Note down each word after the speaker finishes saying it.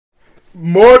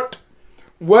Mort,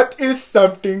 what is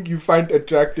something you find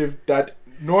attractive that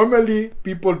normally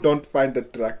people don't find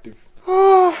attractive?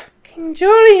 Oh, King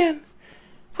Julian,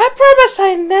 I promise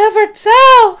I never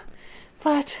tell,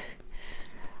 but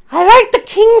I like the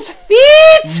king's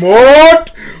feet!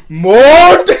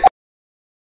 Mort!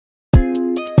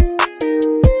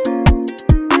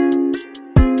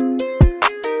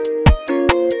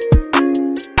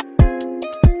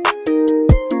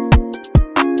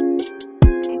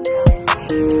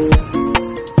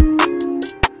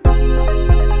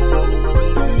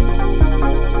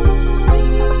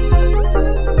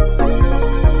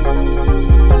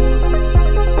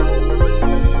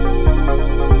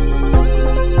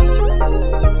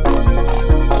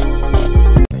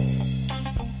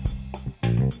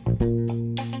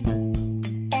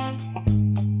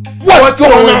 What's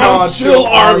going on, Chill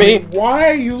Army?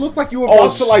 Why? You look like you were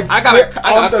about to like I got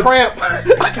a cramp.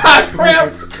 I got a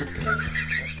cramp.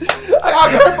 I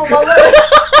got a cramp on my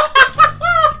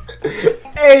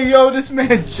leg. Hey, yo, this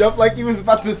man jumped like he was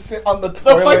about to sit on the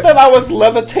toilet. The fact that I was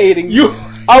levitating.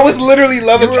 I was literally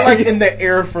levitating. You were like in the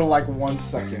air for like 1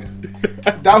 second.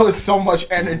 That was so much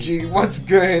energy. What's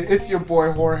good? It's your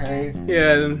boy Jorge.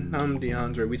 Yeah, I'm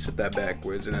DeAndre. We sit that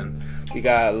backwards, and then we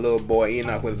got a little boy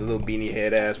Enoch with a little beanie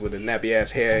head ass with a nappy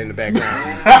ass hair in the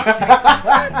background.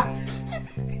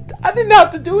 I didn't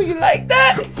have to do you like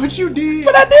that. But you did.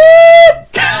 But I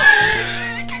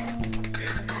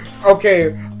did.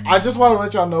 Okay, I just want to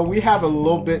let y'all know we have a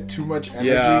little bit too much energy.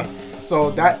 Yeah. So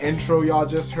that intro y'all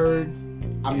just heard,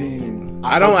 I mean...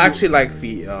 I don't actually like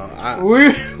feet, y'all.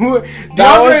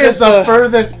 DeAndre is the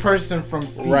furthest person from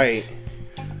feet. Right.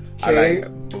 Okay? I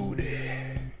like booty.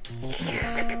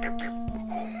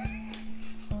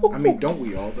 I mean, don't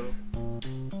we all, though?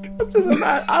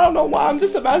 I don't know why. I'm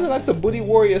just imagining like the booty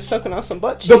warrior sucking on some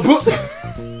butt cheeks.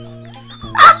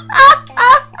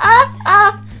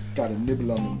 Got a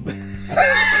nibble on them.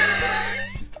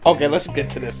 Okay, let's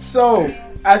get to this. So,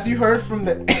 as you heard from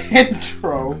the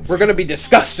intro, we're going to be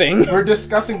discussing. We're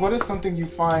discussing what is something you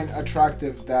find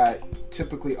attractive that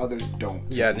typically others don't.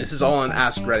 Yeah, this is all on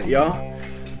Ask Reddit, y'all.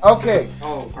 Okay.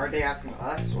 Oh, are they asking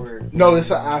us or? No, this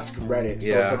is Ask Reddit. So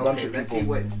yeah. It's a bunch of let's people. see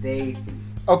what they see.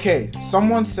 Okay,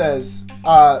 someone says,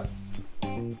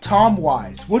 Tom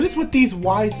Wise. What is with these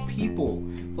wise people?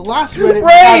 The last Reddit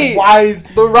had wise.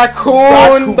 The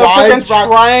raccoon, the freaking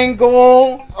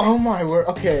triangle. Oh my word.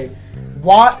 Okay.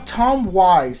 Tom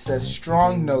Wise says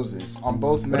strong noses on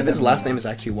both men. What if his last name is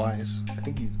actually Wise? I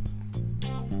think he's.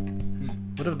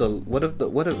 What if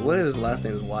his last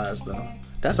name is Wise though?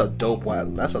 That's a dope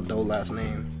last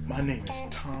name. My name is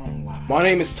Tom Wise. My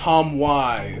name is Tom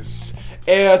Wise,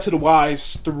 heir to the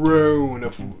wise throne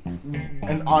of...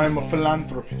 And I'm a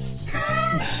philanthropist.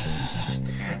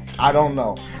 I don't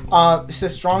know. It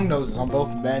says strong noses on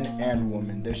both men and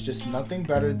women. There's just nothing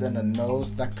better than a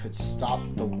nose that could stop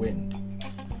the wind.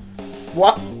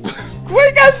 What? Why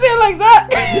you gotta say it like that?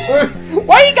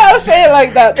 Why you gotta say it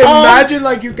like that, Tom? Imagine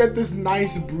like you get this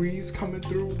nice breeze coming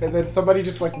through, and then somebody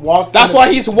just like walks. That's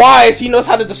why he's wise. He knows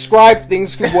how to describe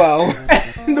things well.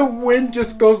 And the wind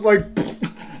just goes like,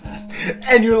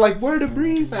 and you're like, where the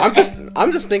breeze at?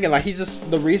 I'm just thinking like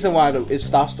the reason why it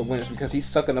stops the wind is because he's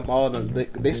sucking up all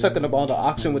they sucking up all the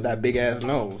oxygen with that big ass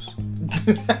nose.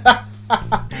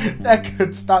 That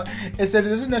could stop. It said it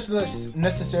doesn't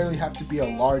necessarily have to be a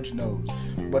large nose,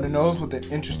 but a nose with an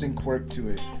interesting quirk to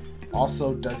it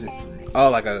also does it for me. Oh,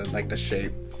 like the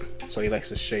shape. So he likes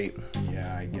the shape.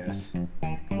 Yeah, I guess.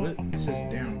 What it says,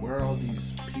 damn, where are all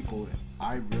these people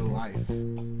in real life?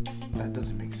 That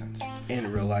doesn't make sense.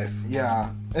 In real life.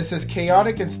 Yeah. It says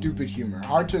chaotic and stupid humor.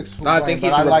 Hard to explain. No, I think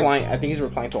he's replying. I think he's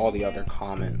replying to all the other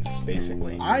comments,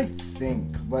 basically. I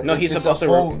think, but no, he's supposed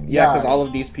to. Because all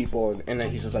of these people, and then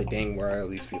he's just like, "Dang, where are all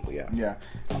these people?" Yeah.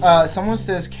 Yeah. Someone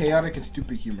says chaotic and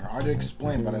stupid humor. Hard to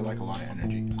explain, but I like a lot of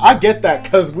energy. I get that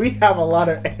because we have a lot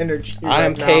of energy. I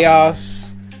am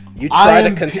chaos. You try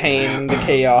to contain the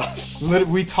chaos.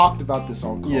 We talked about this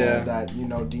on call. Yeah. That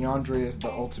DeAndre is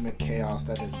the ultimate chaos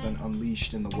that has been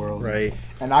unleashed in the world. Right.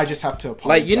 And I just have to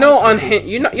apologize. Like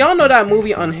y'all know that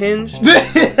movie Unhinged.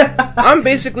 I'm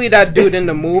basically that dude in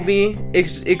the movie,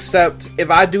 except if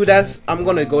I do that, I'm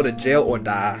gonna go to jail or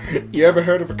die. You ever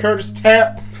heard of a Curtis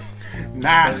Tap?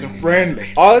 Nice and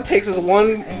friendly. All it takes is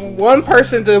one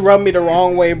person to rub me the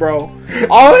wrong way, bro.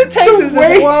 All it takes is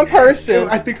this one person.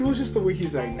 I think it was just the way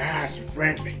he's like, nice and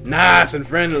friendly. Nice and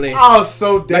friendly. Oh,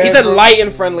 so dead. Like he said light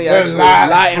and friendly, actually.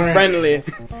 Light and friendly.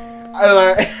 I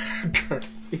like...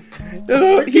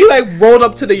 He like rolled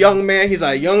up to the young man. He's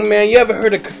like, young man, you ever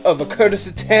heard of a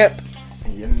courtesy tap?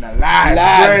 You're not light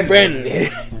and friendly.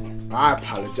 I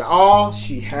apologize. All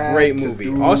she had Great to movie.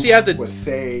 do All she had to- was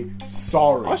say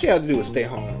sorry. All she had to do was stay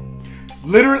home.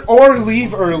 Literally, or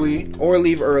leave early. Or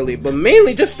leave early. But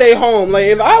mainly just stay home. Like,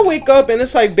 if I wake up and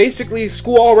it's like basically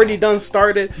school already done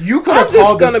started, You could have I'm just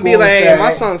called the gonna be school like, and hey, said, my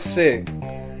son's sick.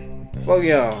 Fuck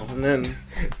y'all. And then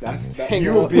Hang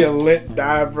you up. would be a lit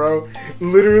dad, bro.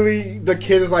 Literally, the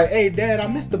kid is like, "Hey, Dad, I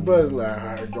missed the buzz." Like, all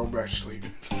right, go back to sleep.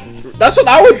 that's what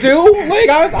I would do. Like,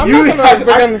 I'm not gonna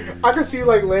freaking. I could see you,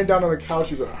 like, laying down on the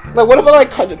couch. You go, Like, what if I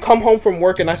like come home from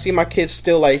work and I see my kids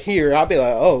still like here? I'll be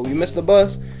like, oh, you missed the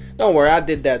bus? Don't worry, I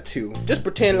did that too. Just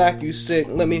pretend like you sick.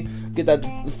 Let me get that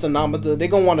thermometer. They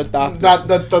gonna want a doctor.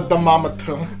 the mama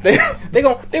tongue.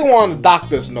 They want a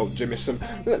doctor's note, Jimmy. So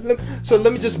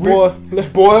let me just boil.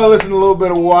 Boil this in a little bit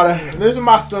of water. This is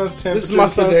my son's temperature. This is my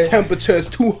son's today. temperature. It's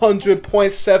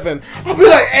 200.7. I'll be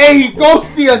like, "Hey, go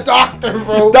see a doctor,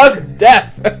 bro." That's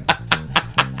death.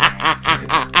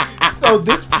 So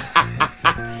this,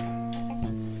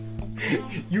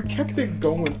 you kept it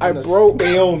going. I on a broke.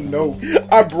 stale note.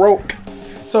 I broke.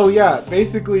 So yeah,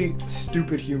 basically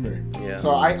stupid humor. Yeah.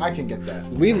 So I can get that.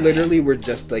 We literally were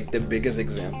just like the biggest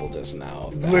example just now.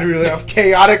 Of that. Literally of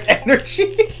chaotic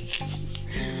energy.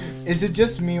 Is it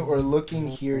just me or looking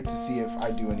here to see if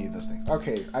I do any of those things?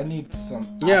 Okay, I need some.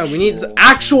 Yeah, we need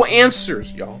actual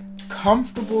answers, y'all.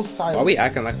 comfortable silences. Why are we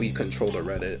acting like we control the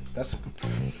Reddit? That's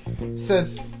it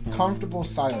says comfortable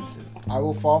silences. I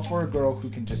will fall for a girl who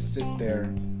can just sit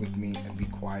there with me and be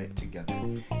quiet together.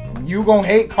 You gonna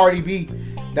hate Cardi B.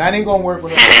 That ain't gonna work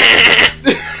with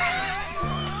her.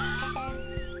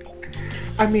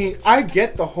 I mean, I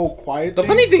get the whole quiet The thing.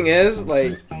 funny thing is,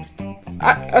 like,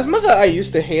 as much as I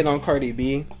used to hate on Cardi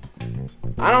B,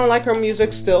 I don't like her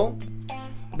music still.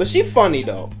 But she funny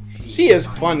though. She is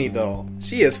funny though.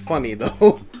 She is funny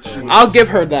though. I'll give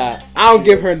her that. I'll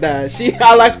give her that.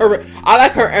 I like her. I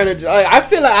like her energy. Like, I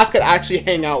feel like I could actually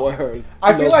hang out with her.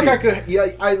 I feel like low-key. I could. Yeah,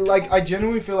 I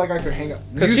genuinely feel like I could hang out.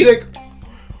 'Cause she- Music.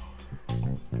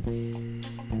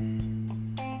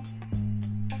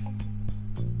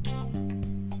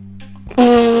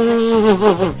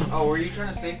 Oh, were you trying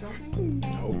to say something?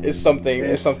 It's something.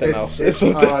 It's something else. It's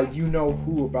something. You know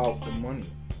who about the money.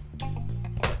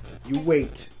 You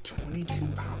wait 22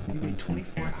 hours. You wait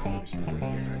 24 hours before you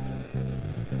get back to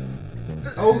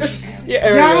me. Oh, Yeah,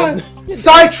 Aaron. yeah.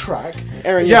 Sidetrack.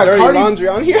 Aaron, you Yeah, dirty Cardi- laundry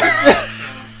on here.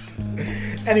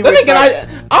 Anyway, Then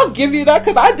again, I'll give you that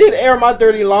because I did air my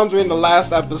dirty laundry in the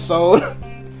last episode.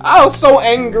 I was so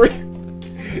angry.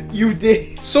 you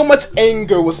did. So much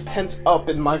anger was pent up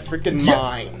in my freaking Yeah.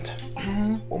 mind.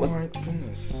 Oh my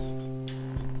goodness.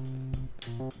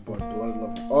 Blood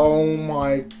love. Oh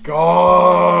my gosh.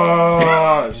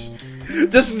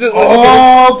 Just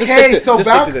Okay, so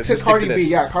back to Cardi B.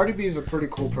 Yeah, Cardi B is a pretty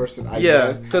cool person, I Yeah,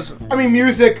 guess. because I mean,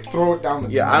 music, throw it down the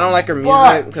yeah, drain. I don't like her music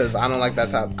But- because I don't like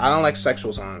that type. I don't like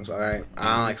sexual songs. All right,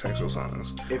 I don't like sexual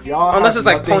songs If y'all unless have it's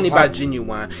like nothing Pony by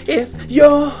Genuine. If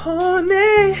you're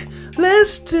horny,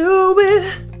 let's do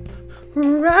it.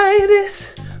 Ride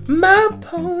it, my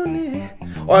pony.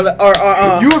 Or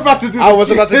you were about to do. I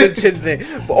was about to do the shit thing.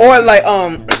 Or like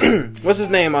what's his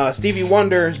name? Stevie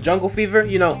Wonder's Jungle Fever.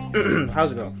 You know,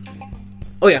 how's it go?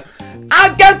 Oh yeah.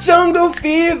 I got jungle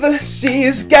fever.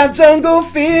 She's got jungle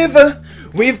fever.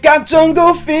 We've got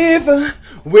jungle fever.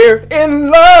 We're in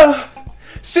love.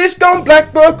 She's gone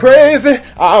black girl crazy.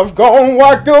 I've gone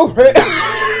white girl crazy.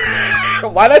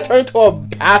 Why'd I turn to a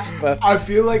pastor? I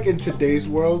feel like in today's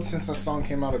world, since the song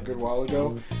came out a good while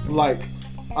ago, like,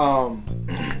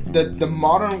 the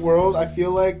modern world, I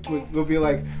feel like will be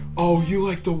like, oh, you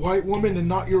like the white woman and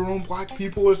not your own black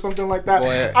people or something like that.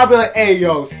 Boy. I'll be like, hey,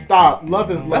 yo, stop. Love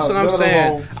is love. That's what I'm Let it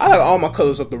saying. roll. I like all my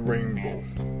colors of the rainbow.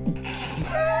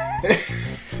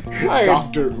 I-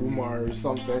 Dr. Umar or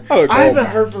something. I like I all haven't my-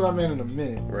 heard from that man in a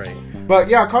minute. Right. But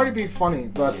yeah, Cardi B funny,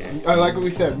 but like we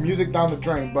said, music down the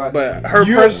drain. But Her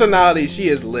you- personality, she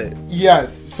is lit.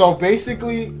 Yes. So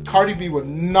basically, Cardi B would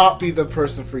not be the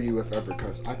person for you if ever,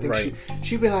 because I think Right.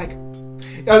 she'd be like,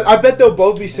 I bet they'll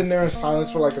both be sitting there in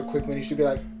silence for like a quick minute. She'd be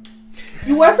like,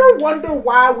 "You ever wonder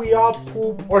why we all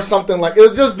poop?" or something like. It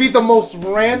would just be the most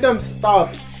random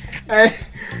stuff, and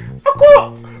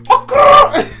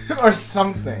or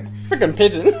something. Freaking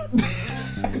pigeon.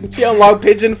 She unlocked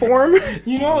pigeon form.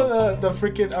 You know the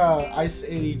freaking Ice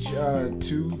Age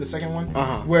 2, the second one,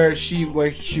 Uh-huh. where she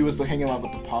was hanging out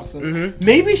with the possum. Mm-hmm.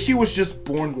 Maybe she was just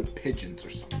born with pigeons or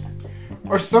something,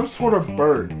 or some sort of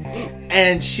bird,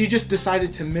 and she just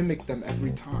decided to mimic them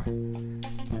every time.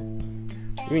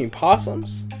 You mean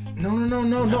possums?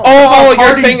 No. Oh, you're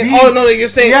Cardi saying. B. Oh no, you're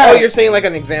saying. Yeah. Oh, you're saying like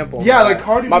an example. Yeah, like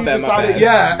Cardi My B bad, decided. my bad.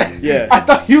 Yeah. Yeah. I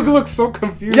thought you looked so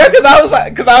confused. Yeah,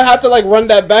 because I had to like run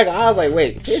that back. I was like,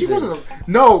 wait, She pigeons. wasn't.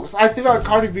 No, 'cause I think that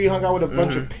Cardi B hung out with a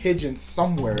bunch of pigeons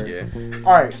somewhere. Yeah.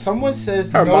 All right. Someone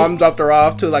says Her no- mom dropped her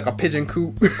off to like a pigeon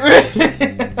coop as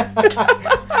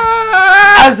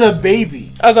a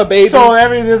baby. as a baby. So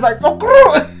everything's like, oh,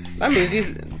 that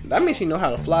means she know how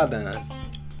to fly then.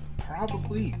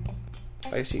 probably.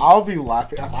 Like she. I'll be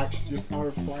laughing if I just saw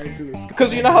her flying through the sky.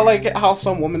 Because you know how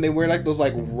some women they wear like those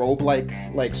like robe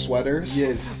like sweaters.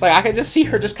 Yes. Like I can just see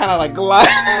her just kind of like glide.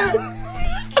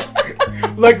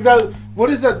 Like what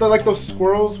is that? Like those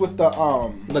squirrels with the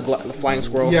the flying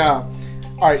squirrels. Yeah.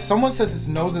 All right. Someone says his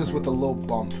nose is with a little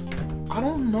bump. I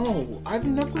don't know. I've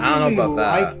never I don't really know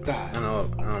about liked that. that. I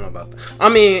don't know about that. I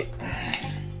mean,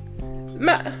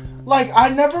 Like I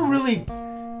never really.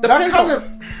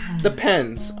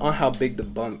 Depends on how big the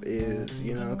bump is,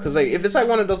 you know. Because like if it's like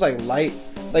one of those like light,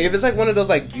 like if it's like one of those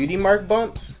like beauty mark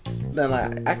bumps, then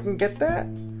like I can get that.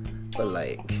 But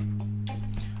like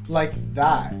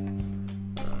that.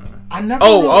 I never.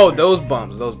 oh those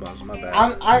bumps, my bad.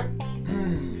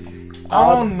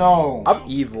 I don't know. I'm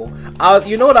evil.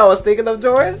 You know what I was thinking of,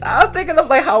 George? I was thinking of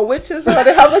like how witches, where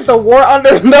they have like the wart on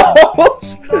their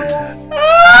nose.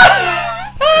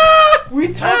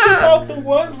 We talking about the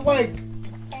ones like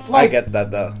I get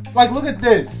that though. like look at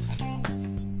this.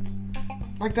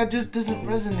 Like that just doesn't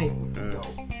resonate with me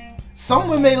though. Some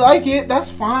women may like it, that's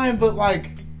fine, but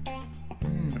like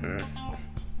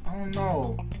I don't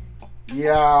know.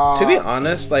 Yeah. To be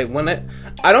honest, like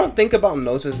I don't think about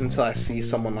noses until I see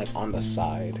someone like on the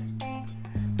side.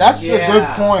 That's a good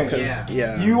point. 'Cause, Yeah.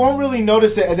 yeah. You won't really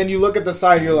notice it, and then you look at the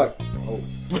side, you're like, oh.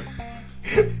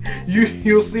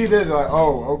 You'll see this, you're like,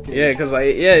 oh, okay. Yeah, because like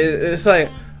it's like,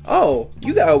 oh,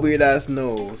 you got a weird ass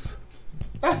nose,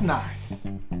 That's nice.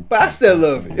 but I still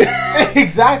love it.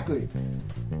 Exactly.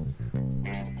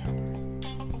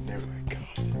 There we go.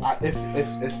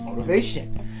 It's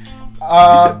motivation.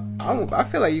 I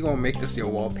feel like you're gonna make this your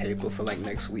wallpaper for like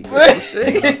next week or some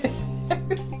shit.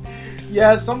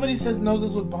 Yeah, somebody says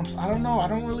noses with bumps. I don't know. I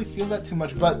don't really feel that too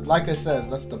much, but like I said,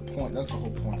 that's the point. That's the whole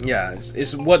point. Yeah,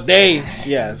 it's what they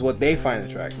find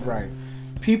attractive. Right.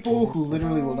 People who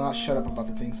literally will not shut up about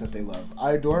the things that they love.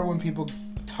 I adore when people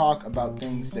talk about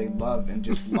things they love and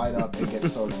just light up and get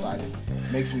so excited.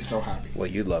 It makes me so happy. Well,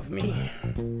 you love me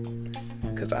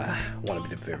because I want to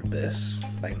be the very best,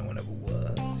 like no one ever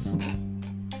was.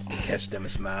 Catch them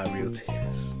and smile, real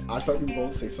test. I thought you were going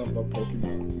to say something about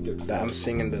Pokemon. I'm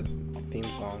singing the theme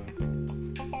song.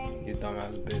 You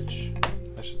dumbass bitch.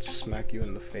 I should smack you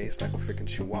in the face like a freaking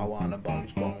chihuahua on a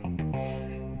bunch bone.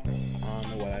 I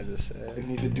don't know what I just said.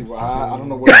 Neither do I. I don't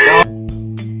know what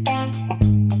it's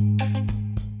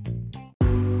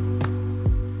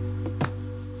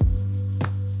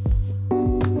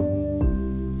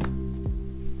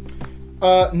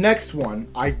next one.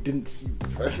 I didn't see.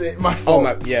 My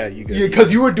fault. Yeah, you good. Yeah,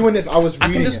 because you were doing this. I was I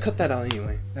reading can just it. cut that out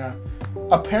anyway. Yeah.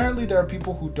 Apparently, there are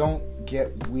people who don't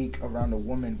get weak around a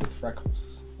woman with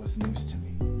freckles. Was news to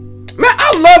me. Man,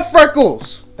 I love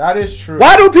freckles. That is true.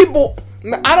 Why do people?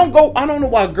 Man, I don't know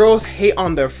why girls hate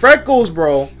on their freckles,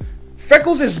 bro.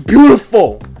 Freckles is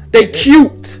beautiful. They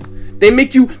cute. They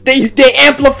make you. They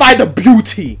amplify the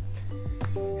beauty.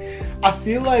 I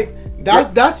feel like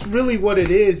that's really what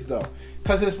it is, though.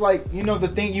 Because it's like, you know, the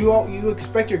thing you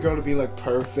expect your girl to be like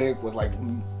perfect with like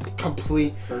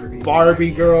complete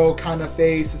Barbie girl kind of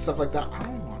face and stuff like that. I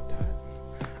don't want that.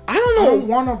 I don't I know. don't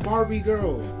want a Barbie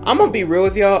girl. I'm gonna be real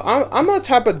with y'all. I'm the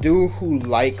type of dude who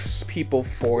likes people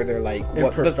for their like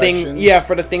what the thing. Imperfections. Yeah,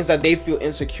 for the things that they feel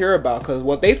insecure about. Because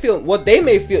what they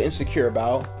may feel insecure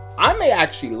about, I may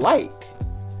actually like.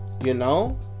 You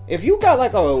know, if you got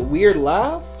like a weird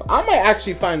laugh, I might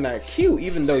actually find that cute,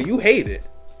 even though you hate it.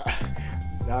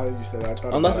 Now that you said that, I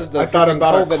thought Unless about it's it. the I thought freaking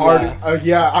about a COVID Cardi. laugh.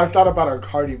 Yeah, I thought about a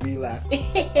Cardi B laugh.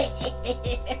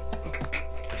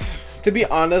 To be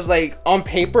honest, like on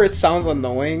paper, it sounds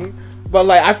annoying, but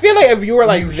like I feel like if you were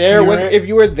like You there hear with it? if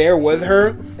you were there with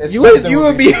her, It's you would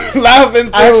something be laughing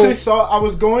too. I actually saw. I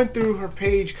was going through her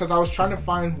page because I was trying to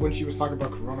find when she was talking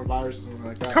about coronavirus or something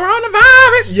like that.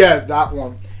 Coronavirus. Yeah, that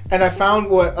one. And I found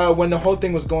what when the whole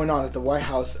thing was going on at the White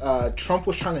House, Trump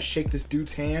was trying to shake this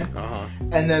dude's hand,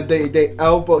 and then he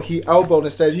elbowed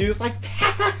and said, he was like,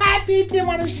 "You didn't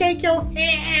want to shake your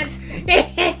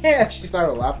hand." She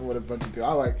started laughing with a bunch of dudes.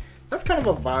 I was like, that's kind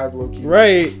of a vibe, low key.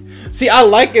 Right. See, I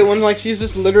like it when like she's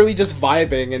just literally just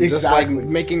vibing and just like Exactly.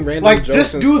 making random Like, jokes.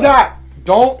 just and do stuff. that.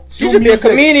 Don't. She do should be a music.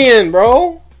 comedian,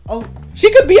 bro. Oh,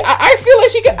 She could be. I feel like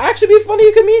she could actually be a funny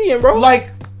comedian, bro. like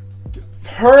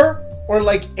her Or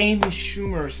like Amy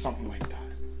Schumer or something like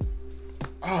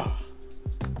that.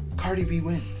 Cardi B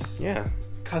wins. Yeah.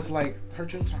 Cause like her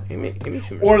jokes aren't Amy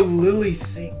Schumer. Or Lily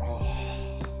Singh.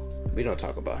 Oh. We don't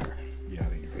talk about her. Yeah,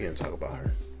 We don't talk about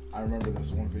her. I remember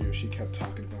this one video. She kept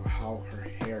talking about how her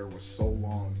hair was so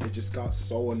long. It just got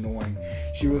so annoying.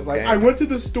 She was like, I went to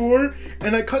the store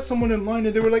and I cut someone in line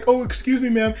and they were like, oh, excuse me,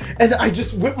 ma'am. And I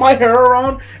just whipped my hair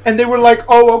around and they were like,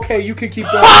 oh, okay, you can keep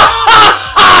going.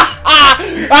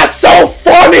 That's so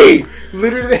funny!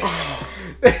 Literally.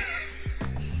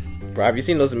 Bro, have you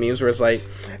seen those memes where it's like,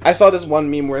 I saw this one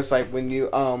meme where it's like when you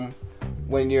have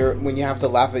to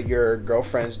laugh at your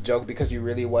girlfriend's joke because you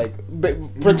really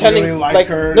pretending really like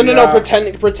her, no,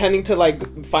 pretending to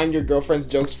like find your girlfriend's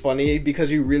jokes funny because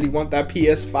you really want that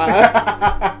PS5.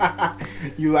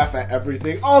 You laugh at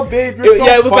everything. Oh, babe, you're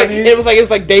so funny. It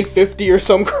was like day 50 or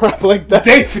some crap like that.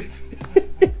 Day 50.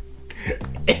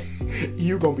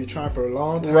 You gonna be trying for a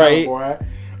long time, right? Boy.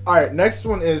 All right, next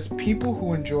one is people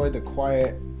who enjoy the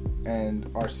quiet and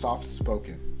are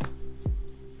soft-spoken.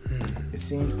 It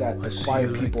seems that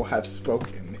quiet people have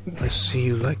spoken. I see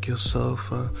you like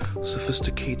yourself a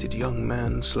sophisticated young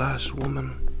man /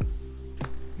 woman.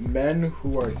 Men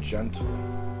who are gentle.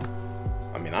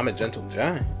 I mean, I'm a gentle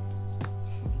giant.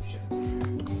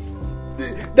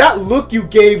 That look you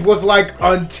gave was like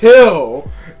until.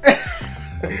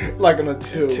 Like an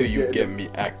until. Until you get me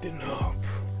acting up.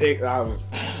 I was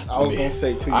gonna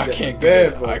say till you I can't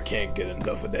get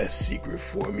enough of that secret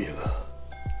formula.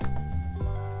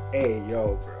 Hey,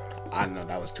 yo, bro. I know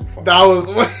that was too far. That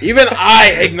was even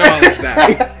I acknowledge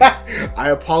that. I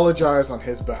apologize on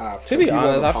his behalf. To be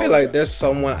honest, I feel like there's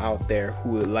someone out there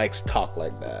who likes talk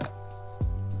like that.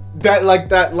 That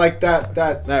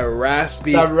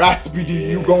raspy. That raspy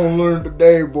D, you gonna learn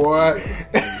today, boy.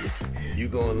 You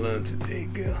gonna learn today,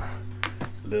 girl.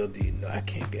 Little do you know, I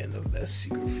can't get enough of that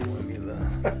secret formula.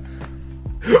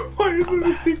 Why is it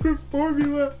a secret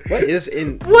formula? What is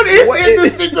in the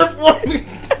secret formula?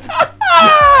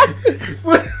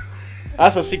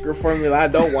 That's a secret formula I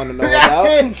don't want to know about.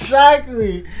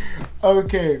 Exactly.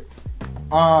 Okay.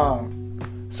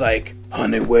 It's like,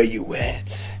 honey, where you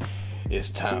at?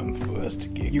 It's time for us to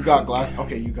get. You got glasses.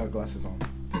 Okay, you got glasses on.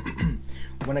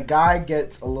 When a guy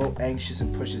gets a little anxious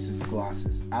and pushes his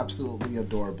glasses, absolutely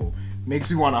adorable. Makes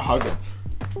me want to hug him.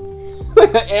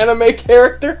 Like an anime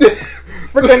character.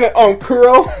 Freaking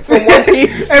Kuro from One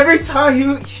Piece. Every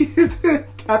time he's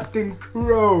Captain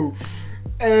Kuro.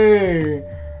 Hey.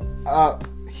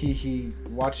 He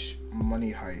watch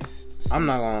Money Heist. I'm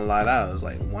not gonna lie, that was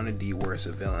like one of the worst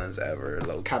villains ever.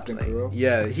 Captain Kuro?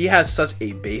 Yeah, he had such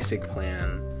a basic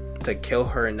plan to kill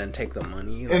her and then take the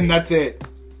money. And that's it.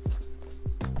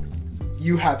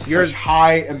 You have such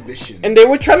high ambition. And they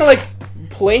were trying to like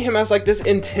play him as like this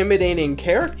intimidating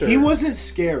character. He wasn't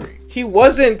scary. He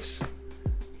wasn't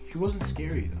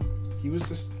scary though. He was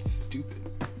just stupid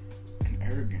and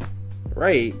arrogant.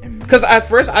 Right. Because at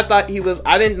first I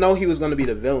didn't know he was going to be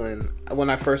the villain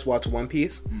when I first watched One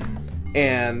Piece. Mm-hmm.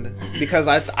 And because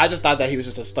I just thought that he was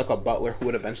just a stuck-up butler who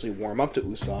would eventually warm up to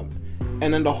Usopp.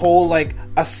 And then the whole like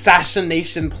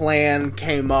assassination plan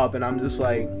came up and I'm just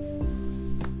like...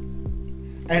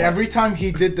 And every time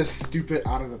he did the stupid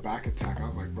out of the back attack, I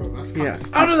was like, bro, that's kind of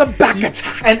stupid. Out of the back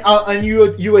attack! And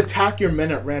you attack your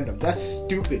men at random. That's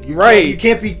stupid. You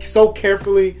can't be so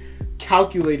carefully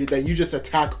calculated that you just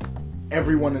attack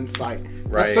everyone in sight.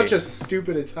 Right. That's such a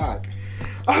stupid attack.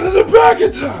 Out of the back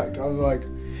attack! I was like...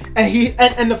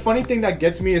 And the funny thing that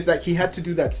gets me is that he had to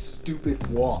do that stupid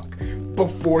walk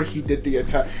before he did the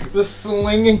attack. Just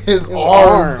slinging his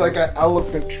arms like an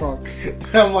elephant trunk.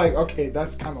 And I'm like, okay,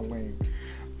 that's kind of lame.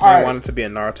 I wanted to be a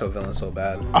Naruto villain so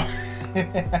bad.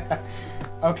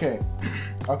 Okay,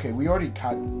 we already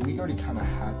kind of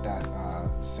had that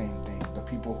same thing. The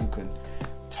people who could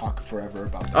talk forever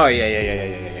about that. Oh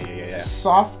yeah.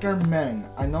 Softer men.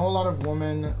 I know a lot of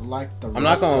women like the. I'm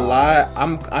not gonna lie.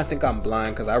 I think I'm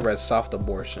blind because I read soft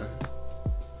abortion.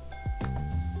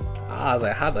 I was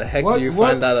like, how the heck do you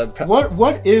find out?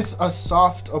 What is a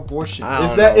soft abortion?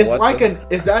 Is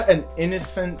that an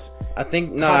innocent? I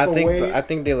think they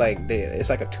it's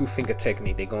like a 2-finger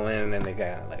technique. They go in and they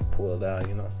got like pull it out,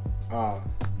 you know.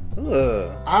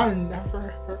 I never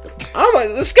heard of that. I'm like,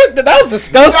 that was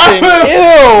disgusting.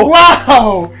 Ew.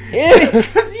 Wow.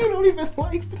 Because you don't even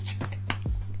like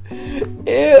vaginas.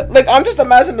 Ew. Like, I'm just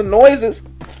imagining the noises.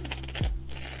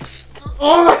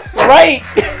 Oh. Right.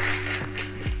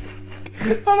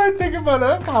 How do I think about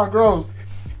that? That's kind of gross.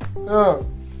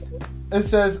 It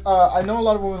says, I know a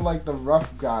lot of women like the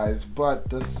rough guys, but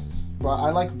the but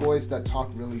I like boys that talk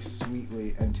really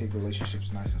sweetly and take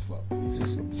relationships nice and slow.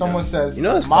 Someone says, You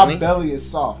know what's my funny? belly is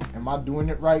soft. Am I doing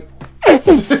it right?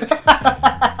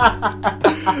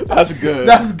 That's good.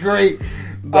 That's great.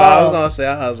 But I was gonna say,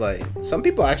 I was like, some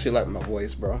people actually like my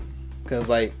voice, bro. Cause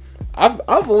like, I've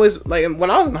always like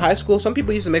when I was in high school, some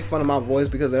people used to make fun of my voice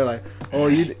because they're like, "Oh,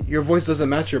 your voice doesn't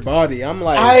match your body." I'm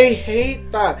like, I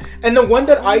hate that. And the one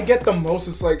that I get the most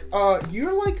is like,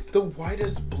 you're like the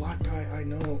whitest black guy I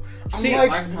know. I'm See,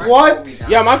 like, my friend what? told me that.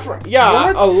 yeah, my friend, yeah,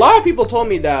 What? a lot of people told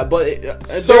me that, but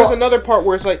So- there's another part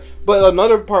where it's like, but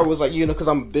another part was like, because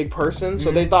I'm a big person,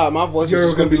 so they thought my voice was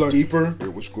just gonna be like, deeper. "Hey,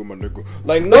 what's good, my nigga?"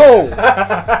 Like, no,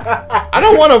 I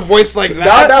don't want a voice like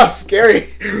that. That was scary.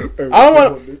 I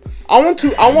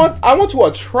want to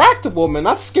attract a woman,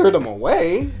 not scare them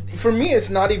away. For me, it's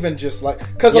not even just like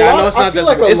because Yeah, a I lot. know it's I not feel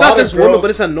just like a it's lot not of just girls, women, but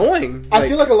it's annoying. I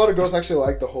feel like a lot of girls actually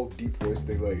like the whole deep voice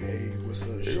thing. Like, hey, what's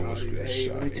up, Hey, what's good, shawty?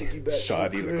 Hey, let me take you back.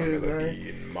 Shoddy to the like a crib, man. melody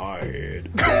in my head.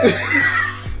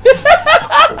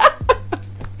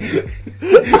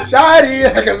 Shawty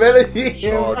like a melody.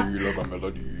 Shoddy like a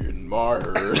melody in my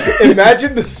head.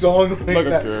 Imagine the song like, Like a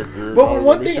that. character. But Now one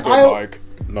let me thing sing I- it like,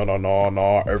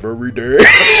 no, every day.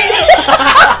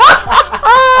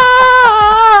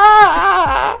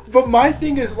 But my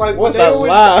thing is like, What's when they that always,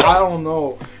 laugh? I don't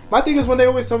know. My thing is when they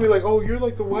always tell me like, oh, you're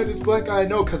like the whitest black guy I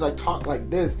know because I talk like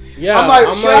this. Yeah, I'm like,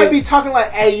 I'm should I like- be talking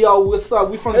like, hey, yo, what's up?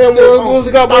 We from the Hey, city, what's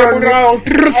from up, Third, boy?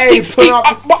 nigga. Hey, Skate,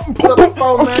 put up the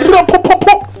phone, man.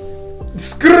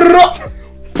 Skrrr.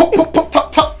 Pop, pop, pop,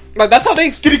 top, top. Like that's how they.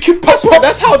 Skitty, keep, pop, That's pop.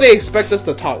 that's how they expect us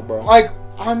to talk, bro. Like,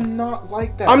 I'm not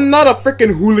like that. I'm not a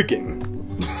freaking hooligan.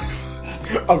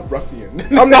 a ruffian.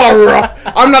 I'm not a rough.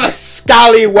 I'm not a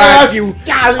scallywag. You.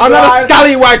 I'm not a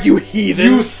scallywag. You heathen.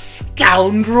 You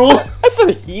scoundrel. That's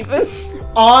a heathen.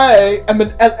 I am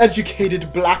an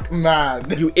educated black man.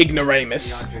 You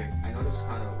ignoramus. DeAndre, I know this is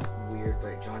kind of weird,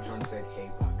 but John said,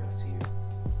 "Hey, Baka," to you.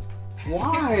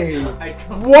 Why? I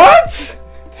don't. What?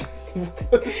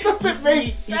 This doesn't make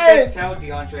He said, sense. "Tell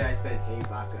DeAndre," I said, "Hey,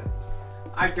 Baka."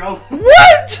 I don't.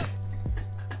 What?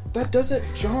 That doesn't,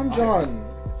 John.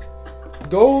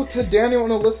 Go to Daniel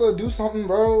and Alyssa, do something,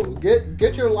 bro.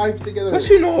 Get your life together. What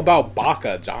you know about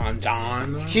Baka,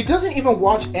 John? He doesn't even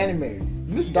watch anime.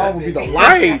 Miss Dawn will be the doesn't.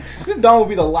 last. Right. Miss Dawn will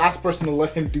be the last person to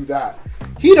let him do that.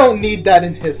 He don't need that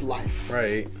in his life.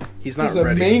 Right. He's not He's a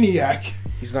ready. maniac.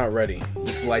 He's not ready.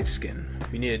 He's light skinned.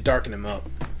 We need to darken him up.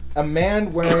 A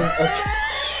man wearing a.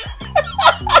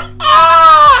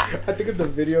 I think of the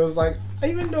videos like,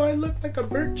 even though I look like a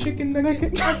burnt chicken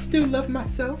nugget, I still love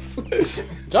myself.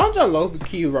 John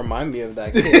low-key remind me of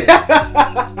that kid.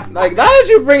 Like, now that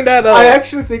you bring that up. I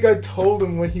actually think I told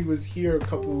him when he was here a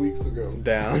couple weeks ago.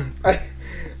 Down.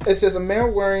 It says a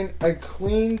man wearing a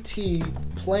clean tee,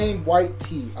 plain white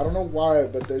tee. I don't know why,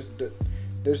 but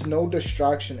there's no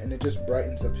distraction and it just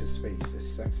brightens up his face. It's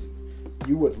sexy.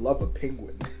 You would love a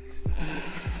penguin.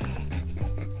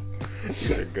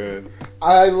 These are good.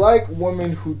 I like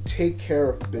women who take care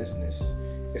of business.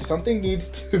 If something needs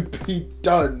to be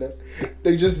done,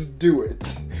 they just do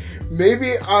it.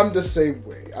 Maybe I'm the same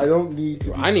way. I don't need to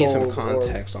be I need some told or-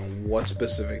 context on what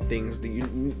specific things that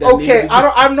you. That Okay, need to be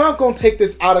I'm not gonna take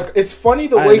this out of. It's funny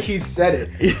the I- way he said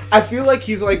it. I feel like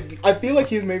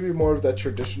he's maybe more of that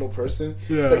traditional person.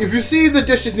 Yeah. Like, if you see the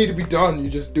dishes need to be done, you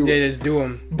just do They it. just do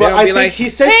them. But I think he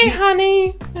says, "Hey,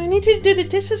 honey, I need you to do the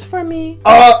dishes for me."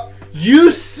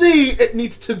 You see, it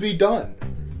needs to be done.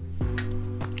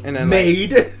 And then,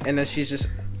 Made. and then she's just,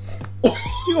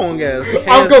 you gonna get us canceled.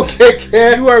 I'm gonna get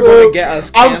canceled. You are gonna get us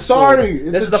canceled. I'm sorry.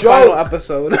 It's This a is the joke. final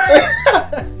episode.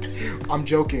 I'm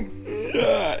joking.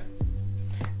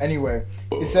 Anyway,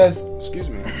 it says. Excuse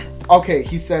me. Okay,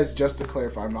 he says, just to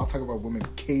clarify, I'm not talking about women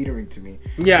catering to me.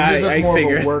 Yeah, this is just I more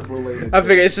figured. of a work related. I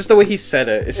figure it's just the way he said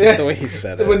it. It's just the way he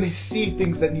said it. When they see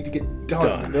things that need to get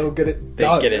done. They'll get it They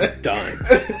done. get it done.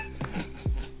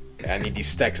 I need these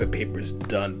stacks of papers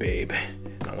done, babe.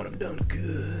 I want them done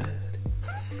good.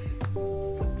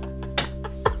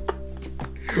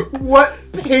 What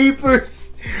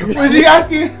papers? Was he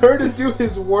asking her to do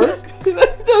his work?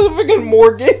 That's a freaking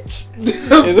mortgage.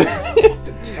 The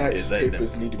tax Is that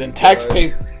papers need to them be tax done.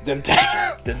 papers? Them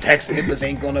tax papers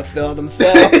ain't gonna fill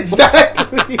themselves.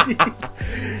 Exactly.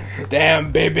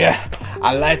 Damn, baby,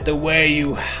 I like the way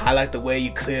you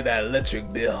clear that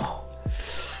electric bill.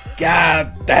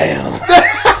 God damn.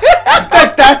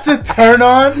 That's a turn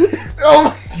on. Oh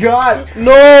my god.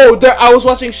 No, I was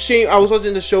watching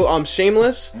the show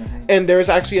Shameless, and there's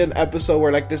actually an episode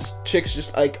where like this chick's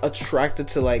just like attracted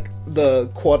to like the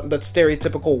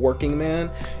stereotypical working man,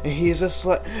 and he's just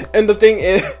like, and the thing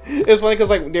is, it's funny because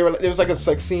like there was like a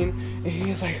sex scene, and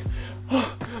he's like,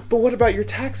 oh, but what about your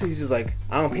taxes? He's like,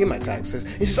 I don't pay my taxes.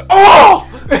 He's just, oh!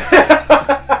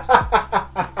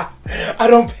 I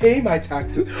don't pay my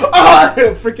taxes. Ah,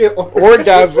 freaking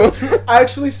Orgasm. I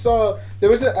actually saw there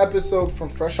was an episode from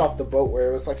Fresh Off the Boat where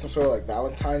it was like some sort of like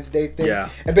Valentine's Day thing. Yeah.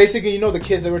 And basically, the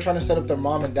kids, they were trying to set up their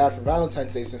mom and dad for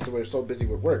Valentine's Day since they were so busy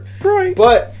with work. Right.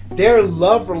 But their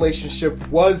love relationship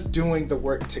was doing the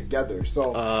work together.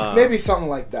 So maybe something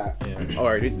like that. Yeah. All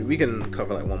right, we can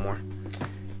cover like one more.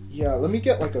 Yeah, let me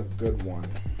get like a good one.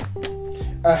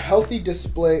 A healthy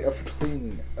display of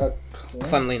cleanliness.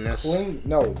 Cleanliness. It's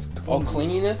clean. Oh,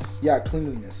 cleanliness? Yeah,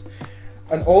 cleanliness.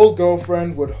 An old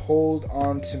girlfriend would hold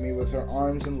on to me with her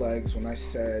arms and legs when I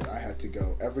said I had to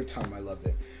go. Every time I loved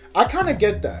it. I kind of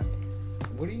get that.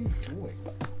 What are you doing?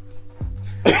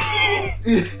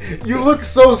 You look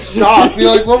so shocked.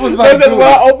 You're like, what was I doing? When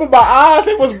I opened my eyes,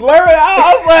 it was blurry.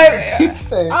 I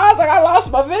was like, I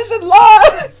lost my vision,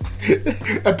 Lord.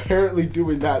 Apparently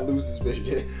doing that loses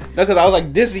vision. No, because I was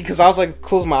like dizzy because I was like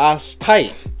close my eyes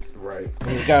tight. Right.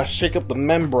 And you gotta shake up the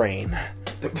membrane.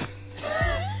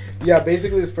 Yeah,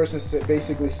 basically this person's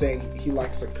basically saying he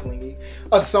likes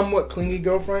a somewhat clingy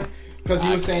girlfriend, because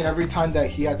he was saying every time that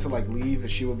he had to like leave,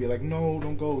 and she would be like, no,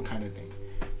 don't go, kind of thing.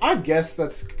 I guess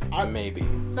maybe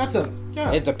that's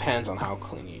yeah. It depends on how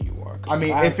clingy you are. I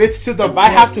mean, if it's to the if I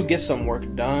have to get some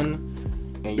work done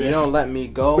and you don't let me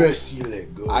go, best you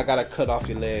let go. I gotta cut off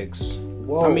your legs.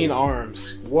 Whoa. I mean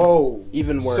arms. Whoa.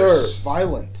 Even worse. Sir,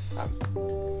 violence.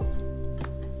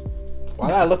 Why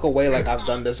did I look away like I've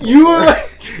done this before? You were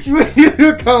like,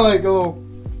 you're kind of like, oh.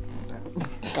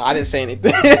 I didn't say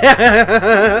anything.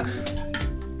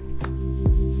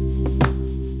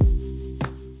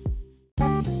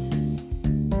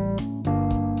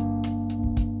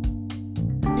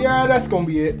 Yeah, that's gonna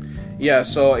be it. Yeah,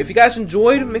 so if you guys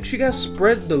enjoyed, make sure you guys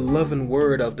spread the love and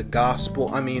word of the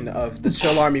gospel. I mean, of the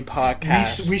Chill Army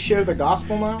podcast. We share the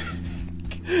gospel now.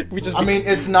 I mean,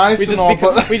 it's nice. We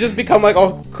just become like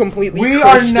a completely. We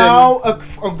Christian, are now a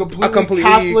completely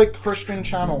Catholic Christian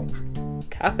channel.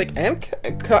 Catholic and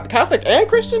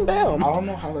Christian. Damn. I don't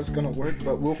know how that's gonna work,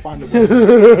 but we'll find a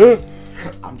way.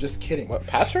 I'm just kidding. What,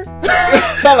 Patrick?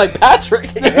 Sound like Patrick.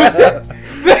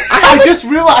 I just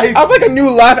realized I have like a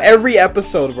new laugh every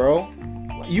episode, bro.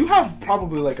 You have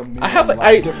probably like a million I have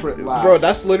like different laughs. Bro,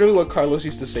 that's literally what Carlos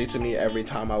used to say to me every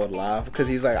time I would laugh, because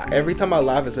he's like, every time I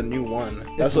laugh it's a new one.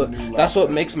 That's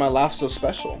what makes my laugh so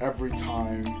special. Every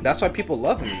time. That's why people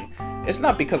love me. It's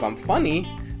not because I'm funny.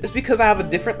 It's because I have a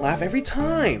different laugh every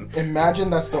time. Imagine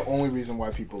that's the only reason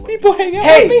why people love People you. hang out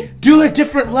with me. Hey, do a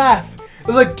different laugh.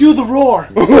 Like, do the roar.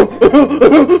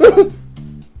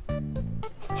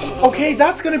 Okay,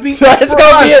 that's gonna be. That's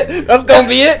gonna be it. That's gonna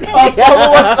be it.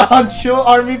 Follow us on Chill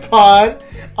Army Pod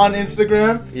on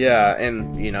Instagram. Yeah,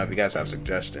 and if you guys have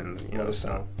suggestions,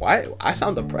 so why I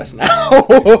sound depressed now.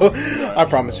 I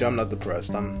promise you, I'm not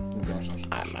depressed. I'm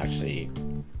actually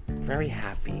very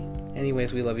happy.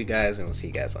 Anyways, we love you guys, and we'll see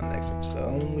you guys on the next episode.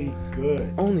 Only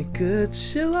good. Only good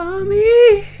Chill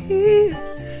Army.